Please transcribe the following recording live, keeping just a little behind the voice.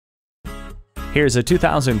Here's a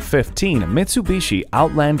 2015 Mitsubishi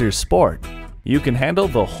Outlander Sport. You can handle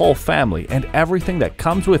the whole family and everything that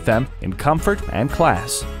comes with them in comfort and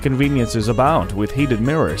class. Conveniences abound with heated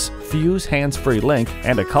mirrors, Fuse hands-free link,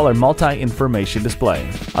 and a color multi-information display.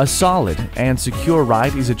 A solid and secure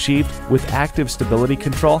ride is achieved with active stability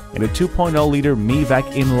control in a 2.0-liter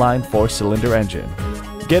MIVEC inline 4-cylinder engine.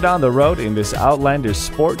 Get on the road in this Outlander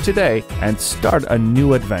Sport today and start a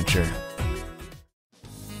new adventure.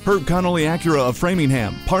 Herb Connolly Acura of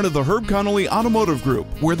Framingham, part of the Herb Connolly Automotive Group,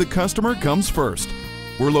 where the customer comes first.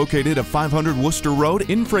 We're located at 500 Worcester Road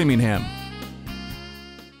in Framingham.